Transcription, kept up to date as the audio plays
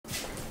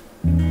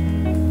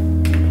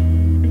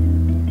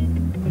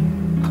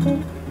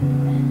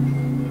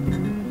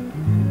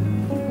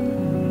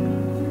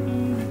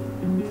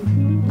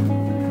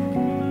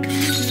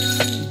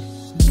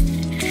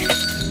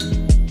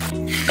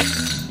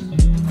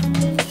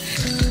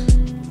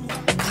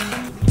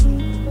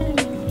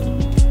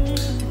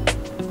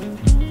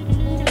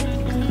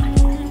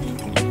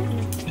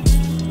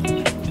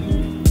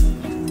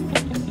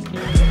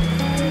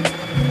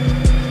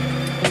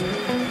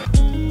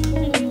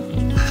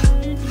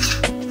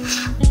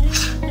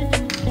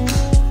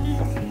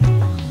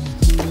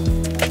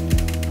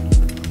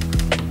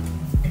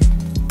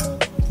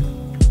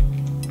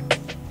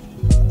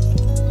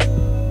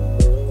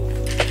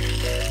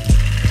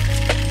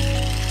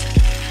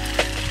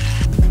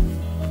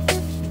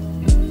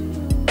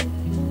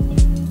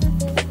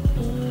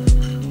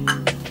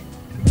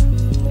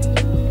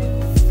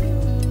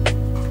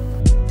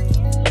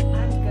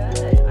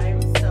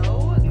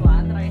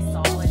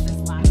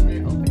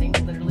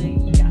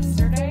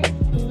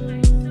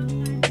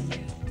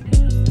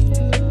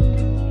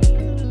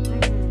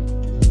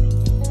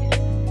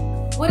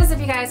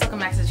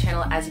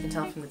channel. As you can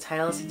tell from the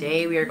title,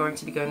 today we are going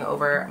to be going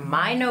over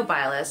my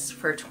no-buy list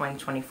for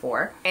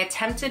 2024. I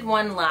attempted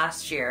one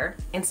last year,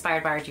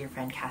 inspired by our dear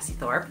friend Cassie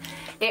Thorpe.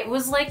 It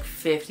was like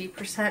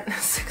 50%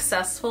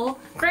 successful.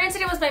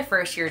 Granted, it was my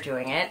first year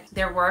doing it.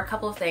 There were a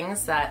couple of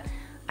things that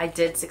I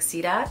did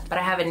succeed at, but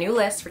I have a new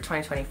list for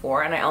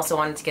 2024, and I also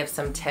wanted to give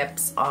some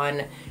tips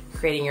on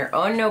creating your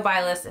own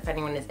no-buy list if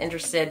anyone is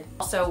interested.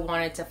 Also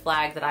wanted to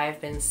flag that I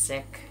have been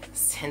sick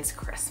since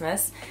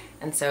Christmas,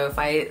 and so if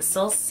I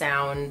still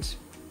sound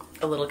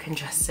a little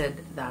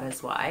congested, that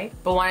is why.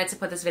 But wanted to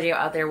put this video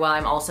out there while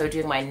I'm also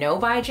doing my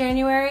no-buy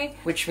January,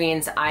 which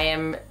means I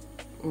am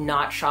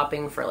not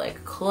shopping for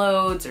like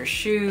clothes or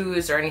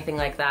shoes or anything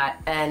like that.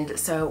 And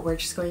so we're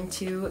just going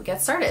to get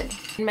started.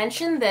 I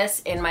mentioned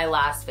this in my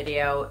last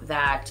video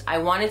that I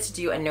wanted to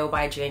do a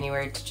no-buy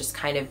January to just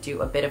kind of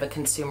do a bit of a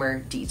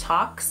consumer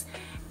detox.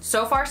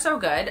 So far so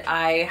good.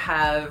 I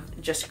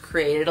have just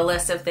created a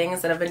list of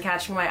things that have been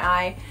catching my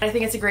eye. I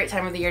think it's a great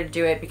time of the year to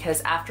do it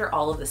because after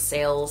all of the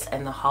sales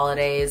and the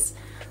holidays,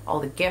 all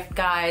the gift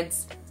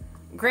guides,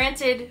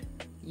 granted,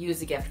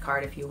 use a gift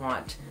card if you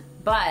want,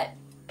 but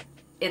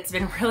it's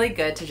been really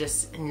good to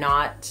just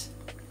not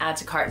add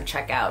to cart and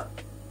check out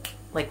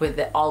like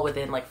all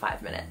within like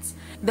 5 minutes.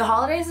 The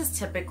holidays is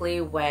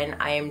typically when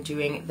I am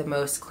doing the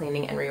most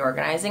cleaning and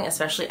reorganizing,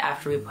 especially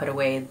after we put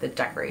away the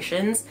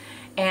decorations.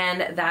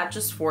 And that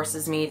just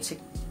forces me to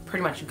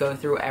pretty much go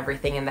through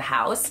everything in the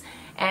house.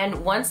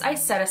 And once I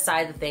set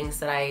aside the things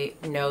that I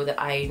know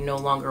that I no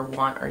longer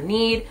want or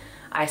need,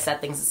 I set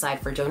things aside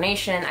for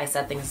donation, I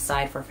set things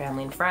aside for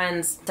family and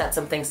friends, set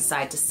some things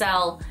aside to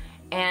sell.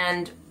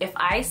 And if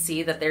I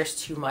see that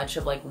there's too much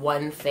of like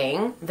one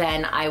thing,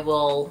 then I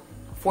will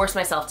force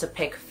myself to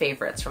pick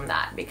favorites from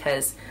that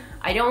because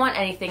I don't want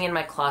anything in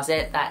my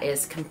closet that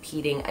is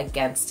competing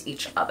against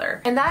each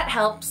other. And that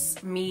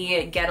helps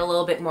me get a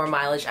little bit more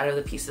mileage out of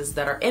the pieces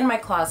that are in my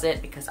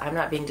closet because I'm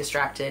not being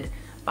distracted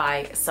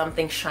by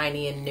something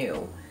shiny and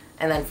new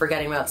and then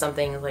forgetting about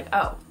something like,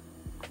 oh,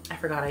 I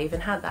forgot I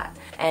even had that.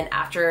 And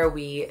after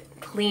we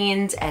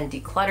cleaned and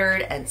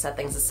decluttered and set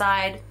things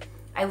aside,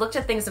 I looked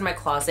at things in my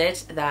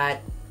closet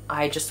that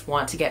I just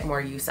want to get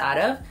more use out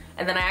of.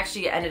 And then I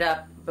actually ended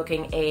up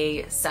booking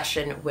a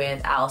session with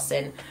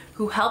Allison,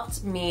 who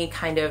helped me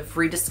kind of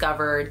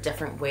rediscover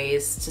different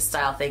ways to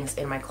style things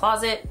in my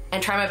closet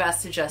and try my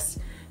best to just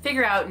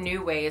figure out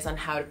new ways on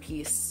how to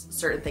piece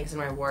certain things in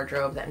my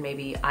wardrobe that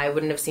maybe I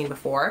wouldn't have seen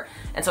before.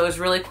 And so it was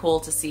really cool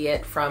to see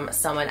it from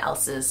someone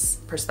else's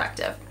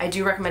perspective. I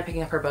do recommend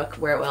picking up her book,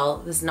 Wear It Well.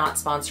 This is not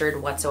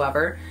sponsored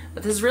whatsoever,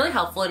 but this is really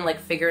helpful in like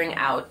figuring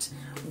out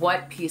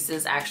what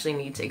pieces actually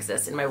need to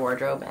exist in my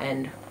wardrobe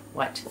and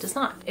what does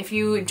not. If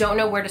you don't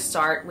know where to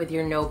start with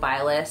your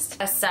no-buy list,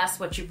 assess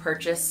what you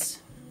purchased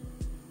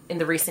in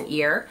the recent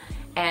year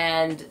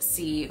and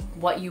see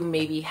what you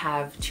maybe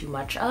have too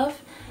much of,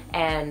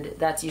 and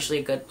that's usually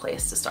a good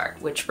place to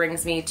start, which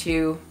brings me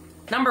to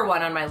number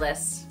one on my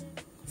list,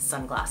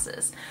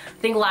 sunglasses. I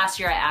think last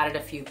year I added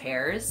a few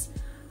pairs.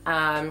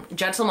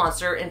 Gentle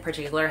Monster in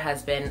particular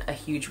has been a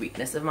huge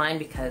weakness of mine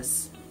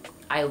because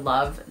I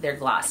love their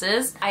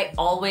glasses. I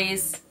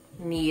always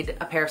need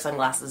a pair of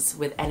sunglasses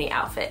with any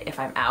outfit if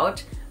I'm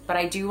out, but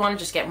I do want to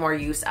just get more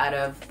use out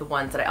of the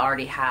ones that I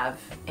already have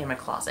in my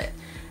closet.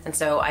 And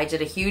so I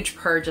did a huge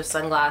purge of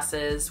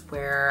sunglasses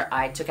where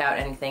I took out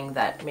anything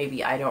that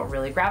maybe I don't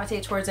really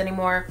gravitate towards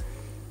anymore.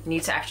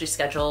 Need to actually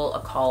schedule a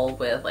call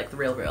with like the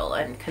Real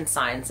and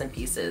consign some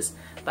pieces,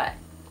 but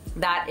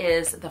that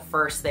is the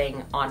first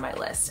thing on my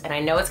list. And I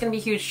know it's gonna be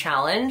a huge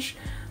challenge,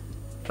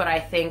 but I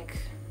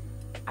think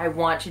I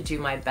want to do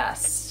my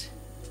best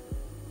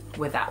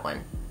with that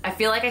one. I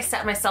feel like I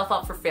set myself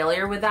up for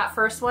failure with that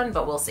first one,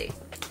 but we'll see.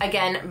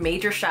 Again,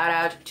 major shout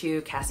out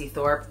to Cassie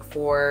Thorpe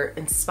for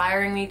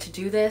inspiring me to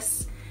do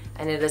this.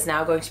 And it is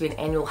now going to be an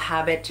annual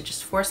habit to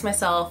just force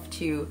myself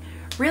to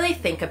really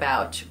think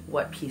about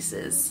what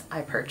pieces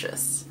I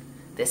purchase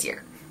this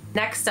year.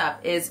 Next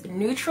up is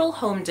neutral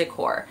home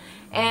decor.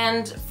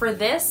 And for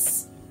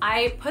this,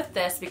 I put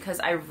this because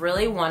I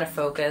really want to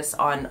focus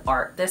on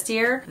art this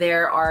year.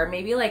 There are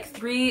maybe like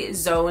 3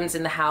 zones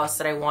in the house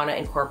that I want to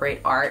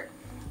incorporate art,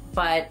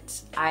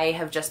 but I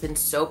have just been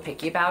so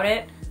picky about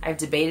it. I've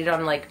debated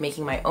on like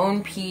making my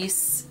own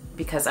piece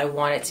because I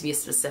want it to be a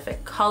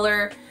specific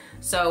color.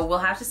 So we'll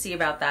have to see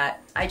about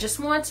that. I just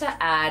want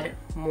to add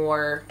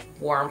more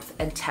warmth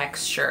and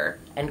texture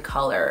and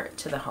color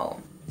to the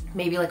home.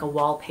 Maybe like a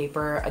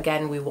wallpaper.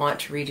 Again, we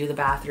want to redo the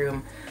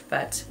bathroom,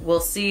 but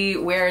we'll see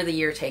where the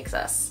year takes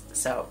us.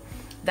 So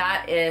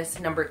that is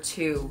number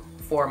 2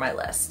 for my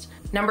list.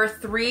 Number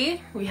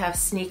 3, we have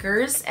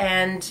sneakers,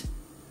 and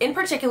in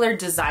particular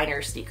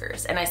designer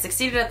sneakers. And I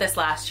succeeded at this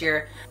last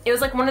year. It was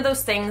like one of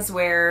those things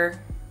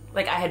where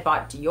like I had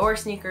bought Dior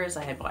sneakers,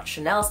 I had bought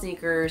Chanel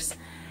sneakers,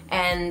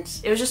 and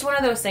it was just one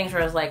of those things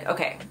where I was like,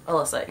 okay,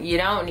 Alyssa, you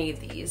don't need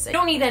these. You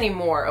don't need any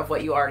more of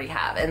what you already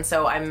have. And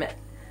so I'm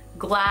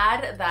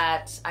glad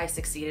that I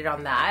succeeded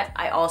on that.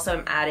 I also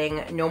am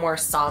adding no more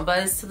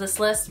Sambas to this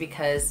list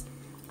because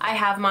I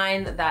have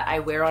mine that I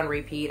wear on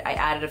repeat. I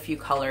added a few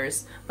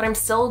colors, but I'm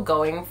still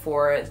going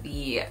for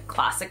the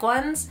classic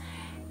ones.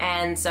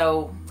 And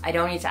so I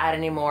don't need to add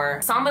any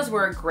more. Sambas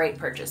were a great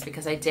purchase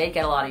because I did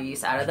get a lot of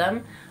use out of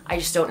them. I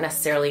just don't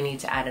necessarily need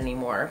to add any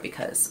more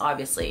because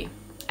obviously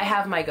I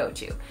have my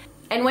go-to.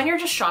 And when you're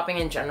just shopping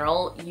in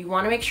general, you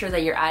want to make sure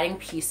that you're adding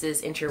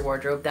pieces into your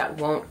wardrobe that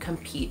won't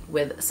compete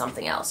with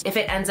something else. If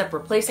it ends up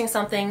replacing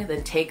something,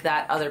 then take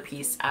that other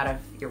piece out of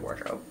your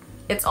wardrobe.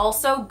 It's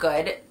also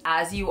good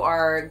as you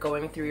are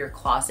going through your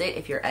closet,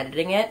 if you're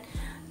editing it,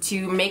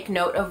 to make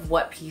note of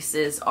what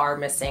pieces are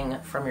missing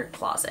from your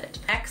closet.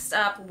 Next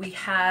up, we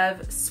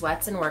have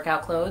sweats and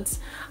workout clothes.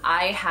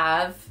 I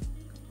have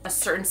a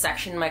certain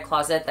section in my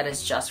closet that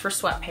is just for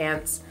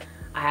sweatpants.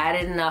 I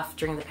added enough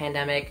during the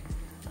pandemic.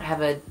 I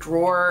have a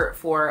drawer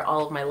for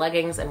all of my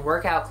leggings and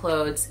workout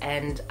clothes,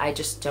 and I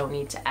just don't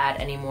need to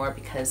add any more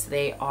because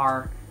they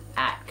are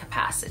at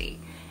capacity.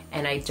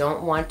 And I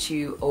don't want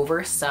to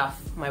overstuff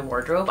my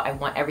wardrobe. I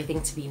want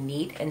everything to be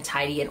neat and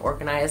tidy and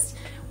organized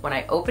when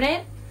I open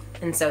it.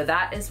 And so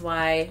that is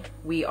why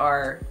we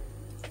are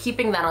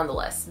keeping that on the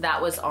list.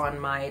 That was on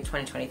my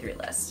 2023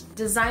 list.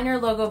 Designer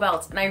logo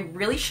belts, and I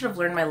really should have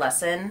learned my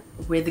lesson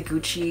with the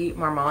Gucci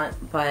Marmont,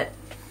 but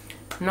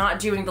I'm not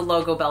doing the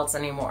logo belts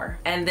anymore.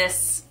 And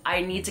this,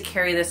 I need to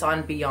carry this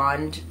on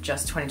beyond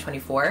just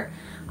 2024.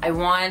 I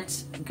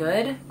want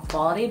good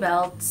quality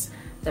belts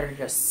that are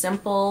just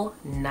simple,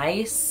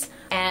 nice,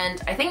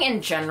 and I think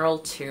in general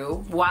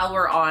too, while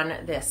we're on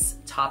this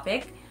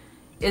topic,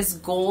 is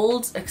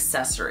gold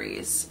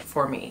accessories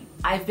for me.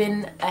 I've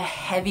been a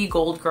heavy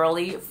gold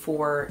girly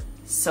for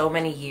so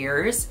many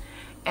years,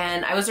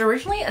 and I was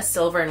originally a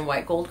silver and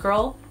white gold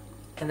girl,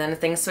 and then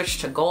things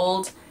switched to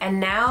gold, and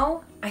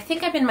now I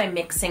think I'm in my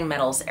mixing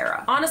metals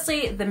era.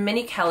 Honestly, the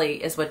Mini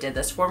Kelly is what did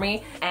this for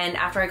me, and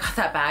after I got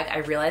that bag, I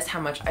realized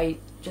how much I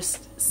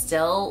just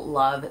still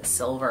love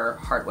silver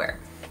hardware.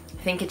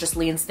 I think it just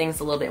leans things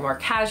a little bit more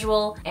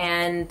casual,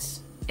 and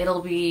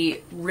it'll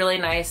be really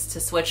nice to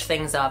switch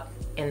things up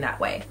in that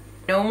way.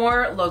 No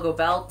more logo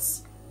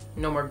belts,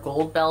 no more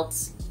gold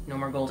belts, no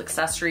more gold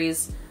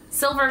accessories.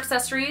 Silver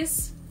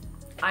accessories,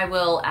 I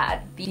will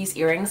add. These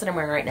earrings that I'm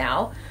wearing right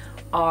now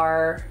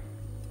are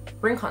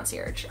Ring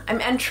Concierge. I'm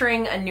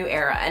entering a new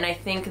era, and I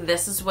think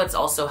this is what's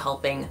also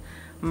helping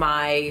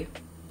my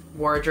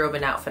wardrobe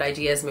and outfit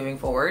ideas moving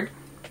forward.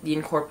 The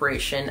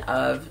incorporation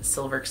of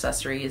silver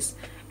accessories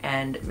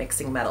and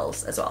mixing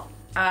metals as well.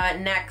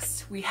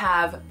 Next, we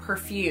have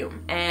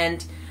perfume,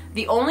 and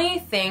the only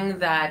thing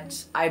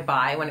that I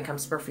buy when it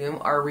comes to perfume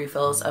are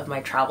refills of my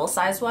travel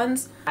size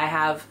ones. I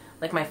have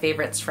like my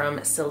favorites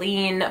from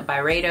Celine,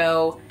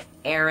 Byredo,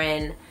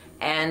 Erin,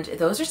 and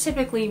those are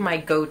typically my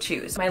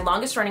go-tos. My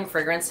longest running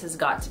fragrance has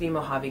got to be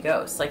Mojave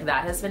Ghost. Like,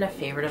 that has been a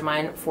favorite of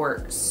mine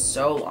for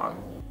so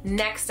long.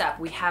 Next up,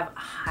 we have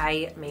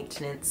high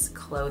maintenance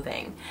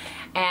clothing,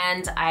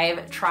 and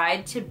I've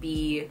tried to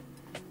be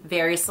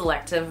very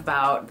selective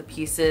about the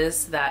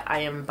pieces that I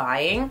am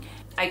buying.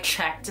 I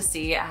check to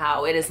see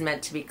how it is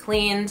meant to be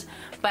cleaned,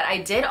 but I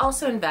did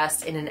also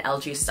invest in an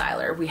LG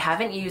styler. We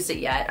haven't used it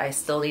yet. I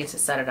still need to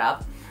set it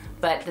up,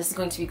 but this is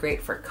going to be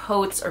great for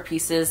coats or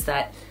pieces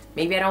that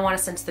maybe I don't want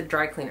to send to the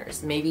dry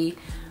cleaners. Maybe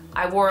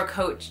I wore a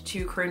coat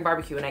to Korean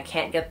barbecue and I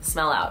can't get the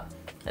smell out.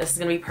 This is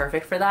gonna be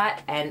perfect for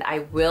that, and I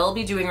will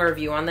be doing a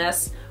review on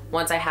this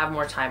once I have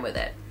more time with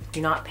it.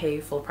 Do not pay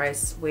full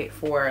price, wait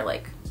for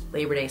like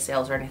Labor Day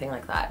sales or anything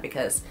like that,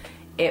 because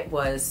it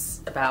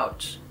was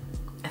about,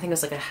 I think it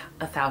was like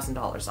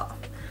 $1,000 off.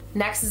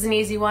 Next is an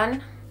easy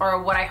one,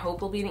 or what I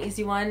hope will be an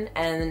easy one,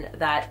 and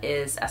that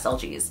is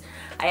SLGs.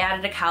 I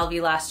added a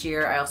Calvi last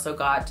year. I also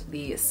got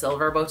the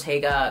silver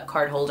Bottega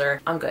card holder.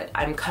 I'm good.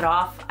 I'm cut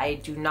off. I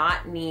do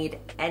not need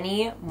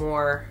any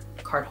more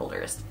card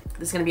holders.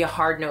 This is gonna be a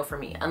hard no for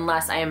me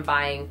unless I am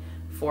buying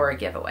for a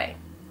giveaway,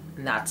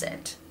 and that's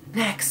it.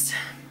 Next,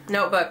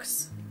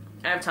 notebooks.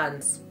 I have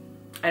tons.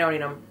 I don't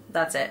need them.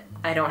 That's it.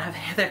 I don't have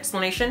any other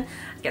explanation.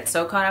 I get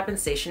so caught up in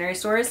stationery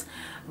stores,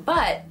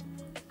 but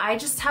I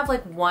just have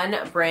like one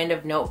brand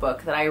of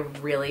notebook that I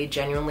really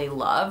genuinely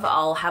love.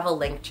 I'll have a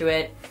link to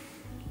it.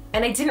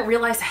 And I didn't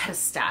realize I had a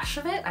stash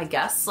of it, I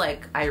guess.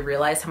 Like, I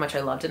realized how much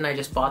I loved it and I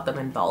just bought them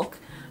in bulk.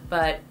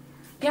 But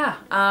yeah,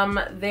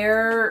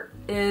 there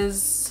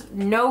is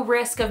no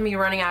risk of me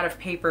running out of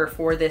paper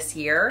for this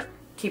year.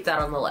 Keep that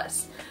on the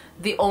list.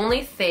 The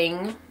only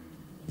thing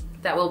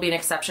that will be an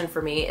exception for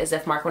me is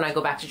if Marco and I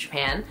go back to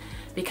Japan,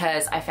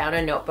 because I found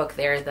a notebook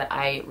there that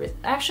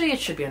actually it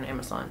should be on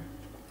Amazon.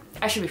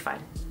 I should be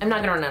fine. I'm not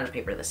gonna run out of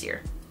paper this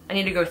year. I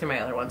need to go through my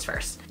other ones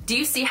first. Do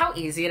you see how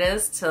easy it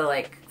is to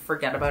like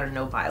forget about a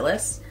no-buy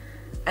list?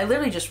 I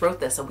literally just wrote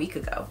this a week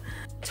ago.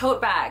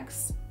 Tote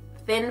bags,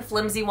 thin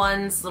flimsy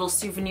ones, little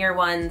souvenir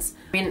ones.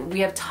 I mean,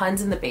 we have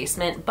tons in the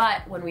basement,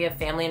 but when we have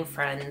family and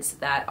friends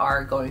that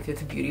are going through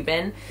the beauty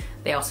bin,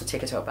 they also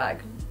take a tote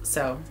bag.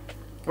 So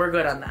we're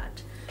good on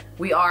that.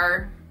 We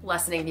are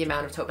lessening the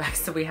amount of tote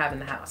bags that we have in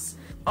the house.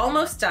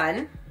 Almost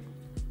done.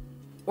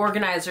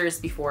 Organizers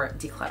before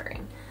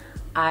decluttering.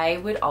 I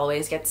would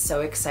always get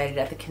so excited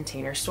at the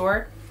Container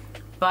Store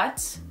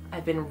but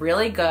I've been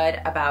really good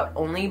about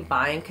only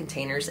buying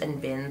containers and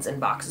bins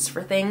and boxes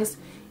for things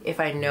if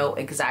I know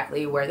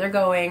exactly where they're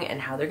going and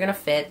how they're gonna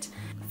fit.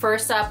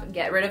 First up,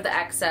 get rid of the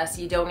excess.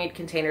 You don't need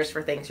containers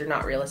for things you're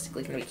not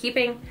realistically gonna be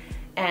keeping.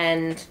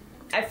 And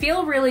I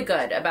feel really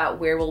good about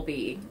where we'll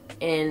be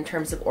in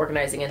terms of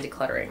organizing and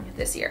decluttering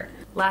this year.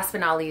 Last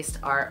but not least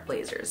are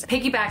blazers.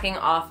 Piggybacking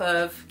off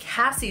of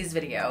Cassie's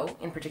video,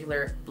 in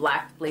particular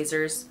black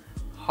blazers,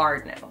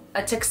 hard no.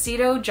 A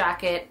tuxedo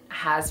jacket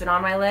has been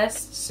on my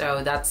list,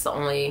 so that's the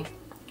only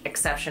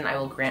exception I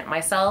will grant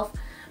myself.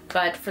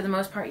 But for the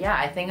most part, yeah,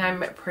 I think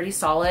I'm pretty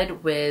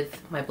solid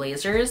with my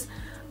blazers.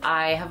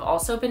 I have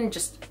also been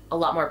just a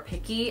lot more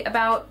picky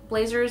about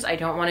blazers. I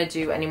don't want to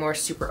do any more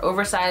super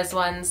oversized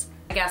ones.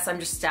 I guess I'm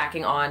just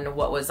stacking on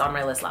what was on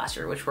my list last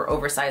year, which were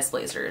oversized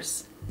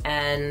blazers.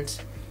 And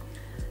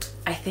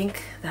I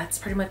think that's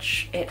pretty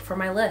much it for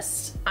my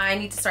list. I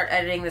need to start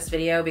editing this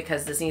video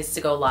because this needs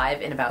to go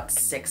live in about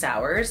 6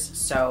 hours.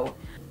 So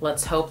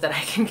let's hope that I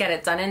can get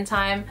it done in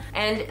time.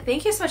 And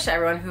thank you so much to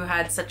everyone who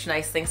had such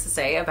nice things to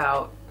say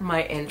about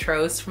my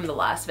intros from the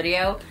last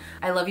video.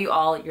 I love you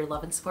all. Your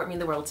love and support mean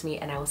the world to me,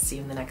 and I will see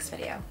you in the next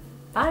video.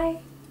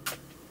 Bye.